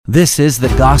This is the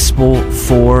Gospel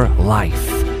for Life,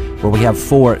 where we have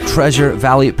 4 Treasure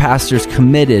Valley pastors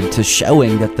committed to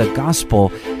showing that the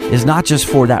gospel is not just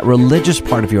for that religious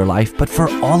part of your life, but for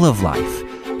all of life.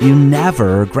 You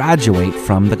never graduate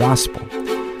from the gospel.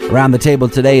 Around the table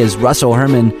today is Russell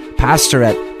Herman, pastor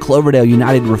at Cloverdale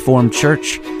United Reformed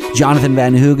Church, Jonathan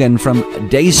Van Hoogen from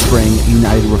Dayspring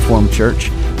United Reformed Church,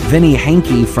 Vinny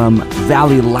Hankey from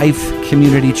Valley Life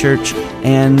Community Church,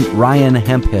 and Ryan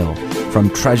Hemphill from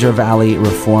Treasure Valley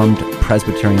Reformed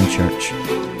Presbyterian Church.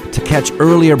 To catch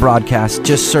earlier broadcasts,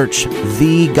 just search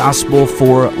The Gospel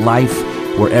for Life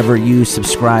wherever you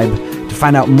subscribe. To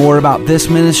find out more about this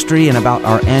ministry and about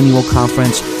our annual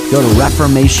conference, go to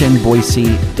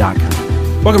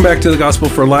reformationboise.com. Welcome back to the Gospel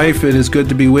for Life. It is good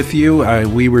to be with you.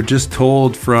 We were just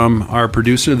told from our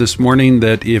producer this morning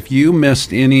that if you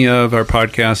missed any of our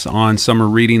podcasts on summer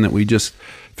reading that we just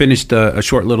finished a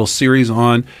short little series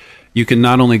on, you can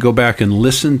not only go back and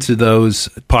listen to those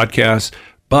podcasts,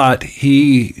 but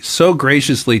he so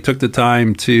graciously took the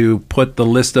time to put the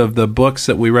list of the books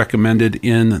that we recommended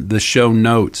in the show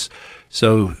notes.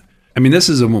 So, I mean, this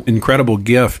is an incredible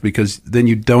gift because then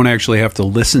you don't actually have to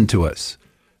listen to us.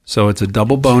 So it's a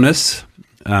double bonus.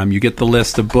 You get the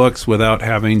list of books without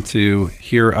having to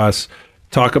hear us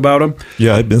talk about them.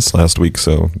 Yeah, I missed last week,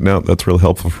 so now that's really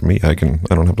helpful for me. I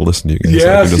don't have to listen to you guys.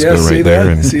 Yes, I can just go right there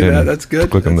and that's good.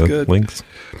 Click on that's the good. links.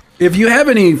 If you have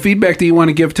any feedback that you want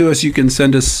to give to us, you can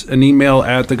send us an email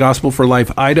at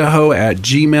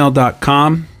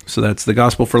thegospelforlifeidaho@gmail.com. So that's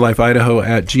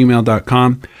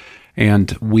thegospelforlifeidaho@gmail.com.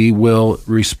 And we will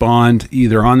respond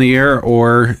either on the air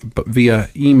or via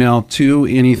email to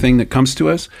anything that comes to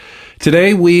us.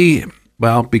 Today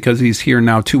because he's here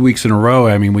now 2 weeks in a row,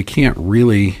 I mean, we can't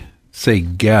really say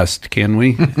guest, can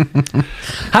we?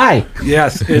 Hi.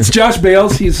 Yes, it's Josh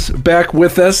Bales. He's back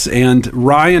with us, and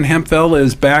Ryan Hemphill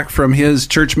is back from his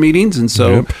church meetings. And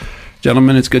so,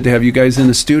 Gentlemen, it's good to have you guys in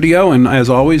the studio. And as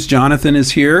always, Jonathan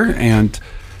is here, and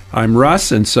I'm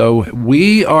Russ. And so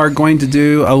we are going to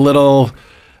do a little,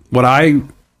 what I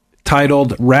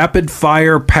titled Rapid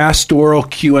Fire Pastoral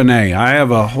Q&A. I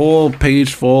have a whole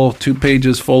page full, 2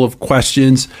 pages full of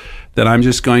questions that I'm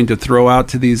just going to throw out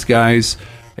to these guys,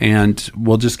 and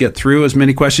we'll just get through as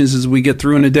many questions as we get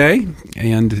through in a day.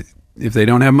 And if they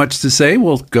don't have much to say,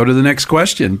 we'll go to the next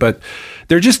question. But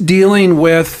they're just dealing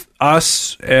with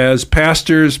us as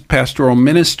pastors, pastoral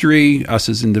ministry, us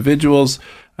as individuals.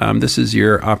 This is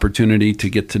your opportunity to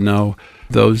get to know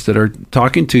those that are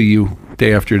talking to you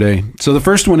day after day. So the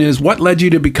first one is, what led you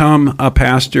to become a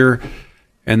pastor?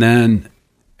 And then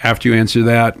after you answer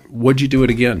that, would you do it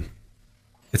again?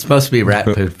 It's supposed to be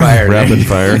rapid fire. Rapid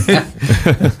fire.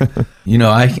 You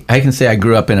know, I can say I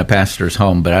grew up in a pastor's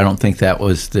home, but I don't think that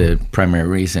was the primary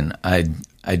reason. I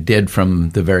did from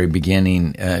the very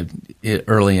beginning,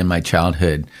 early in my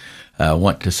childhood,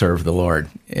 want to serve the Lord.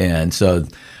 And so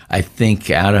I think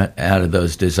out of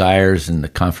those desires and the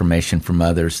confirmation from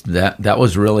others, that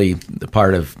was really the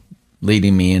part of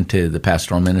leading me into the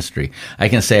pastoral ministry. I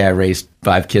can say I raised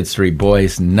 5 kids, 3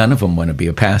 boys. None of them want to be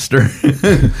a pastor.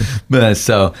 But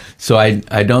so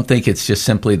I don't think it's just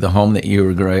simply the home that you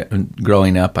were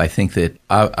growing up. I think that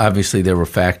obviously there were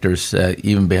factors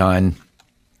even behind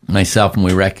myself, and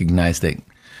we recognize that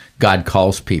God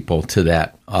calls people to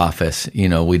that office. You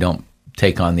know, we don't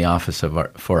take on the office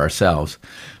for ourselves.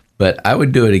 But I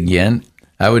would do it again.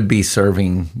 I would be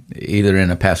serving either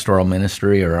in a pastoral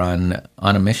ministry or on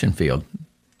a mission field.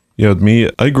 Yeah, with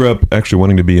me, I grew up actually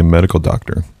wanting to be a medical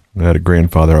doctor. I had a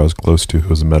grandfather I was close to who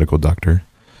was a medical doctor.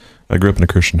 I grew up in a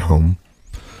Christian home,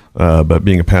 but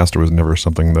being a pastor was never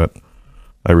something that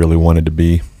I really wanted to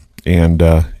be. And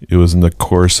it was in the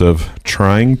course of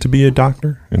trying to be a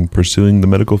doctor and pursuing the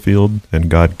medical field, and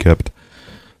God kept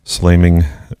slamming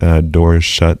doors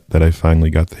shut that I finally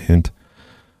got the hint.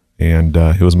 And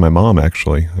it was my mom,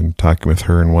 actually. I'm talking with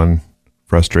her in one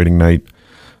frustrating night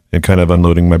and kind of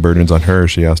unloading my burdens on her.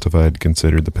 She asked if I had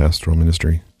considered the pastoral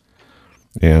ministry.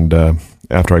 And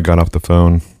after I got off the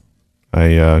phone,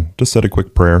 I just said a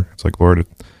quick prayer. It's like, Lord, if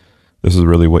this is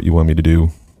really what you want me to do,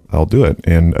 I'll do it.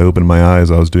 And I opened my eyes.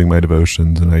 I was doing my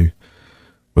devotions, and I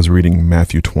was reading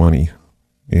Matthew 20.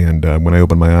 And when I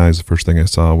opened my eyes, the first thing I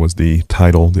saw was the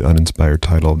title, the uninspired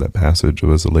title of that passage. It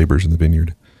was The Laborers in the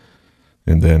Vineyard.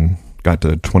 And then got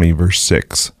to 20 verse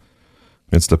 6.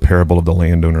 It's the parable of the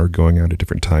landowner going out at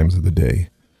different times of the day.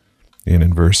 And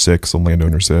in verse 6, the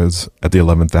landowner says, at the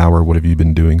 11th hour, what have you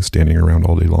been doing standing around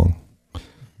all day long?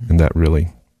 And that really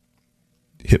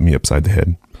hit me upside the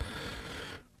head.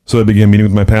 So I began meeting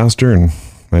with my pastor and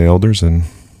my elders, and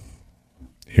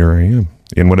here I am.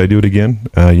 And would I do it again?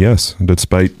 Yes.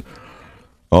 Despite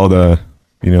all the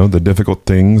the difficult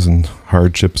things and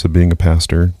hardships of being a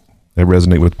pastor. I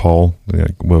resonate with Paul.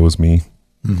 Like, woe is me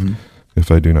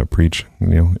if I do not preach.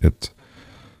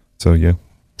 So yeah.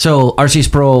 So R.C.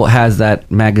 Sproul has that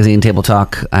magazine, Table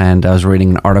Talk, and I was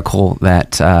reading an article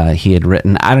that he had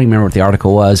written. I don't even remember what the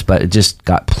article was, but it just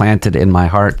got planted in my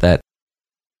heart that,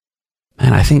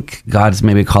 man, I think God's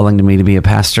maybe calling to me to be a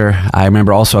pastor. I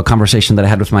remember also a conversation that I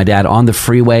had with my dad on the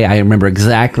freeway. I remember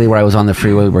exactly where I was on the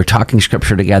freeway. We were talking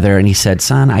scripture together, and he said,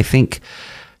 son, I think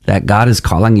that God is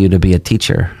calling you to be a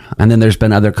teacher. And then there's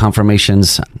been other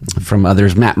confirmations from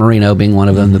others, Matt Marino being one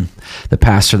of them, the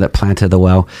pastor that planted the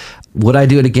well. Would I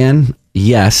do it again?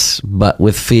 Yes, but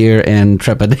with fear and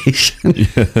trepidation.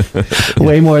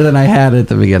 Way more than I had at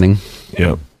the beginning.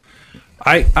 Yeah.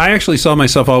 I actually saw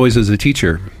myself always as a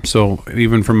teacher. So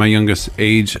even from my youngest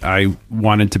age, I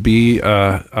wanted to be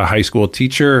a high school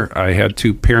teacher. I had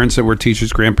 2 parents that were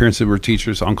teachers, grandparents that were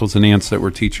teachers, uncles and aunts that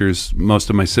were teachers. Most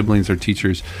of my siblings are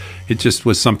teachers. It just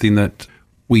was something that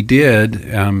we did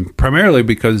primarily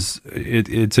because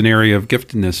it's an area of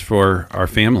giftedness for our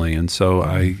family. And so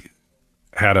I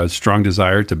had a strong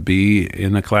desire to be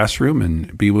in a classroom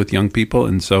and be with young people.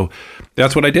 And so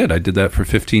that's what I did. I did that for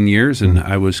 15 years, and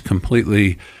I was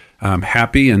completely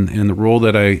happy in the role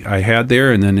that I had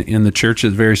there. And then in the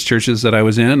churches, various churches that I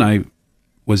was in, I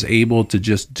was able to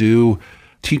just do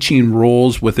teaching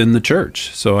roles within the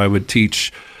church. So I would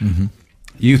teach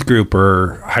youth group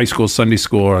or high school Sunday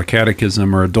school or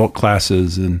catechism or adult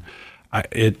classes. And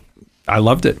I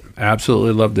loved it.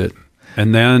 Absolutely loved it.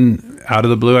 And then out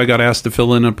of the blue, I got asked to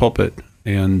fill in a pulpit,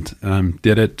 and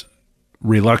did it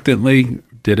reluctantly,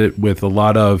 did it with a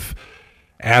lot of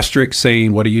asterisks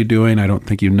saying, what are you doing? I don't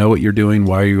think you know what you're doing.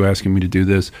 Why are you asking me to do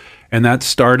this? And that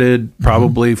started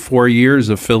probably 4 years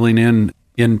of filling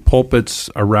in pulpits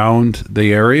around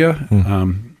the area.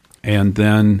 And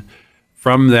then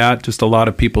from that, just a lot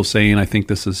of people saying, I think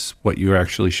this is what you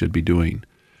actually should be doing.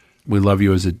 We love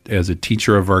you as a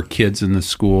teacher of our kids in the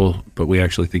school, but we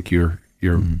actually think you're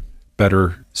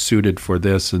better suited for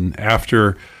this. And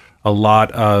after a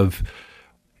lot of,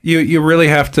 you really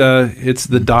have to, it's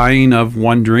the dying of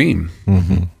one dream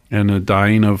and the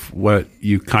dying of what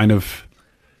you kind of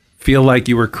feel like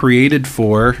you were created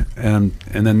for. And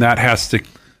then that has to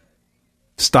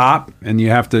stop, and you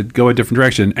have to go a different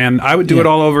direction. And I would do it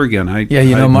all over again.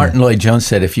 Martin Lloyd-Jones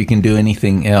said, if you can do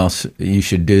anything else, you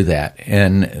should do that.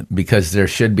 And because there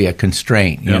should be a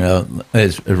constraint,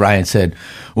 as Ryan said,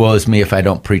 woe is me if I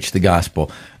don't preach the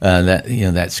gospel.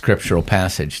 That scriptural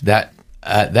passage, that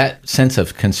sense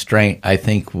of constraint, I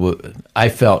think I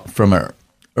felt from an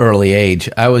early age.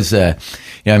 I was, I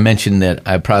mentioned that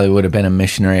I probably would have been a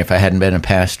missionary if I hadn't been a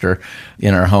pastor.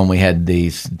 In our home, we had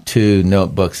these 2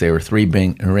 notebooks. They were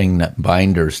 3-ring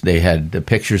binders. They had the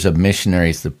pictures of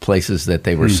missionaries, the places that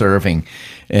they were serving,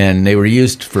 and they were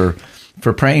used for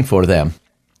praying for them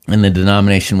in the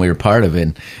denomination we were part of.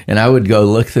 And I would go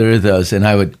look through those, and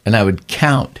I would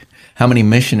count how many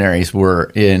missionaries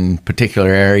were in particular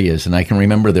areas. And I can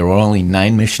remember there were only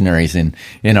 9 missionaries in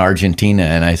Argentina.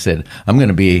 And I said, I'm going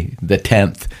to be the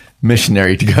 10th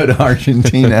missionary to go to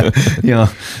Argentina.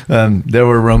 There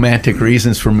were romantic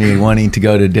reasons for me wanting to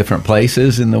go to different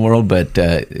places in the world, but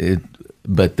the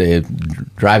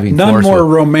driving force, none more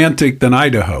romantic than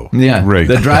Idaho. Yeah, right.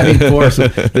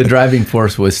 The driving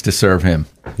force was to serve him.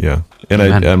 Yeah, and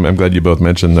I'm glad you both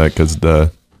mentioned that, because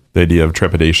the idea of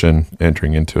trepidation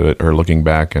entering into it, or looking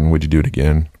back and would you do it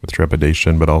again with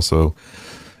trepidation, but also,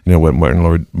 what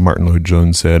Martin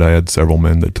Lloyd-Jones said. I had several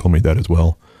men that told me that as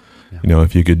well. Yeah.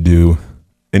 If you could do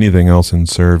anything else and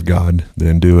serve God,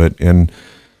 then do it. And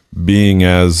being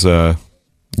as, the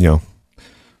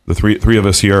three of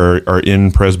us here are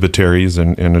in presbyteries,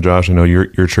 and Josh, I know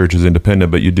your church is independent,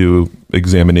 but you do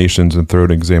examinations and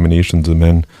throat examinations of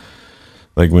men.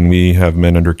 Like when we have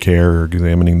men under care or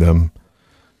examining them,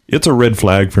 it's a red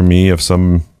flag for me if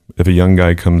a young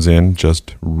guy comes in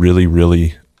just really,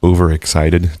 really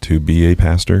overexcited to be a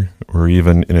pastor, or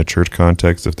even in a church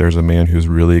context, if there's a man who's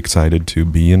really excited to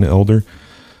be an elder.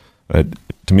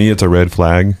 To me, it's a red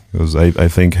flag, because I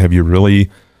think, have you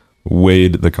really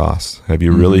weighed the costs? Have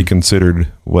you really considered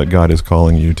what God is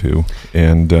calling you to?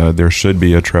 And there should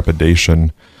be a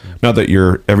trepidation. Not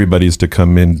that everybody's to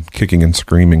come in kicking and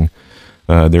screaming.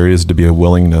 There is to be a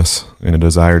willingness and a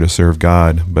desire to serve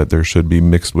God, but there should be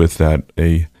mixed with that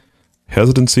a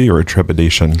hesitancy or a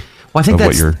trepidation. Well, I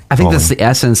think that's the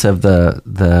essence of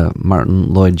the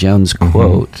Martin Lloyd-Jones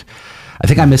quote. I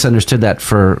think I misunderstood that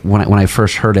for when I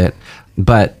first heard it,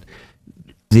 but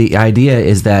the idea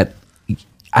is that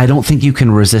I don't think you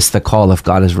can resist the call if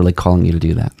God is really calling you to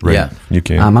do that. Right. Yeah. You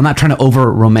can. I'm not trying to over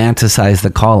romanticize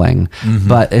the calling,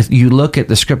 but if you look at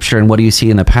the scripture and what do you see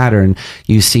in the pattern,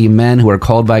 you see men who are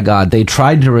called by God. They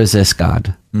tried to resist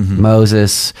God.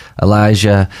 Moses,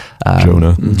 Elijah,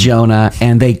 Jonah,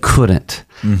 and they couldn't.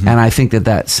 And I think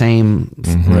that same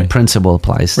principle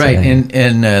applies today. Right,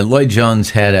 and Lloyd Jones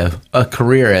had a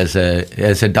career as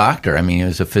a doctor. I mean, he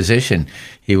was a physician.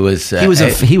 He was a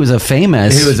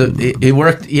famous. He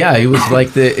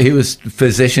was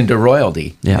physician to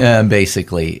royalty,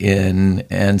 basically.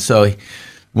 And so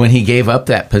when he gave up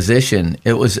that position,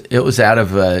 it was out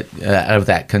of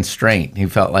that constraint. He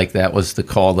felt like that was the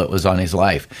call that was on his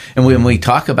life. And when we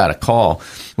talk about a call,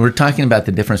 we're talking about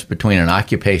the difference between an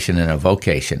occupation and a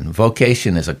vocation.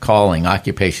 Vocation is a calling.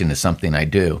 Occupation is something I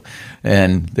do.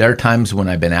 And there are times when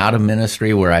I've been out of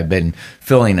ministry where I've been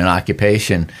filling an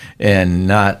occupation and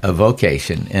not a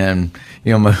vocation. And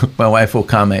my wife will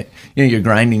comment, you're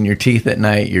grinding your teeth at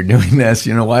night, you're doing this,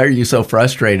 why are you so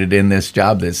frustrated in this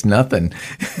job that's nothing?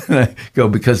 And I go,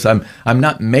 because I'm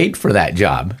not made for that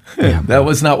job. That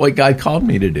was not what God called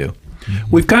me to do.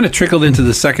 We've kind of trickled into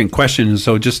the second question,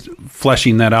 so just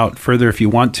fleshing that out further if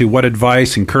you want to. What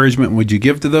advice, encouragement would you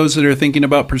give to those that are thinking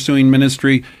about pursuing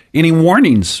ministry? Any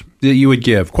warnings that you would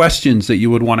give, questions that you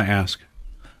would want to ask?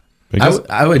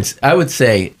 I would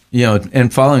say,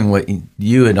 and following what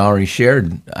you had already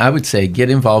shared, I would say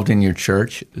get involved in your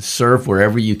church, serve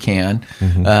wherever you can,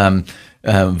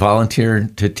 volunteer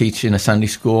to teach in a Sunday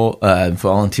school,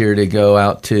 volunteer to go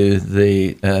out to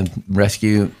the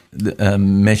rescue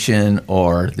mission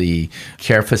or the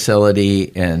care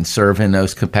facility and serve in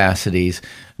those capacities.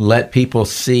 Let people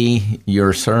see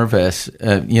your service,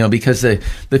 because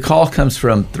the call comes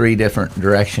from three different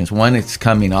directions. One, it's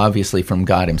coming obviously from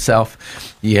God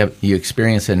himself. You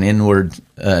experience an inward,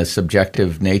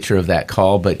 subjective nature of that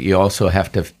call, but you also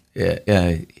have to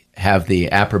have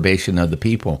the approbation of the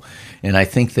people. And I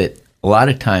think that a lot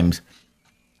of times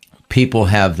people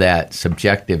have that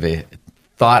subjective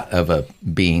thought of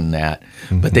being that,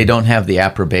 but they don't have the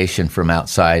approbation from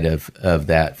outside of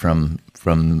that, from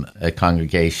a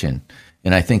congregation.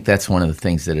 And I think that's one of the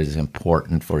things that is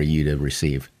important for you to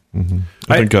receive.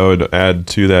 I think I would add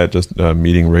to that just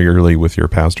meeting regularly with your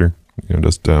pastor,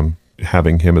 just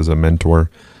having him as a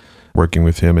mentor, working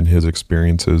with him and his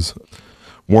experiences.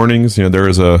 Warnings, there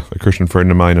is a Christian friend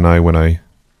of mine and I, when I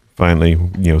finally,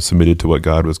 submitted to what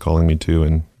God was calling me to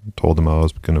and told him I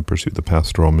was going to pursue the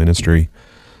pastoral ministry.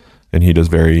 And he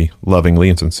just very lovingly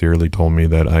and sincerely told me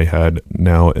that I had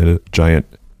now a giant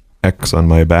X on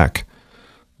my back.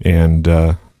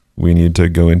 And we need to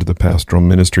go into the pastoral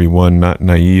ministry, one, not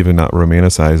naive and not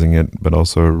romanticizing it, but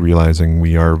also realizing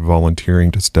we are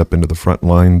volunteering to step into the front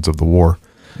lines of the war.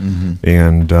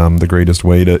 And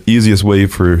the easiest way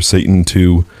for Satan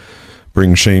to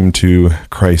bring shame to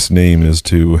Christ's name is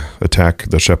to attack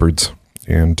the shepherds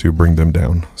and to bring them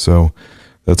down. So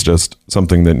that's just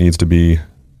something that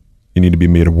you need to be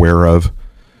made aware of.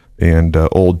 And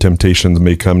old temptations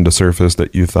may come to surface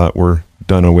that you thought were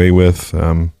done away with.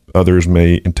 Others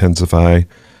may intensify,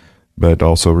 but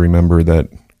also remember that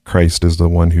Christ is the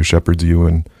one who shepherds you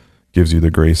and gives you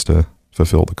the grace to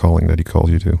fulfill the calling that he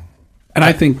calls you to. And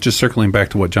I think, just circling back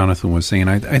to what Jonathan was saying,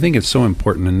 I think it's so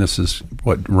important, and this is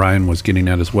what Ryan was getting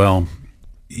at as well.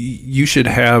 You should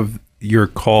have your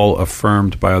call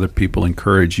affirmed by other people,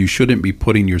 encouraged. You shouldn't be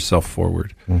putting yourself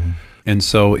forward. And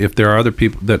so if there are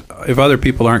if other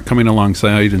people aren't coming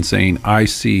alongside and saying, I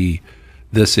see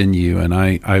this in you, and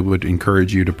I would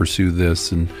encourage you to pursue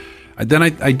this, and then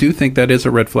I do think that is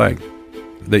a red flag,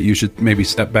 that you should maybe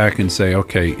step back and say,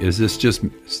 okay, is this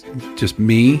just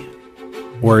me?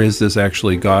 Or is this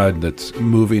actually God that's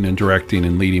moving and directing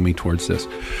and leading me towards this?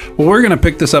 Well, we're going to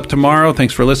pick this up tomorrow.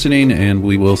 Thanks for listening, and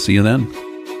we will see you then.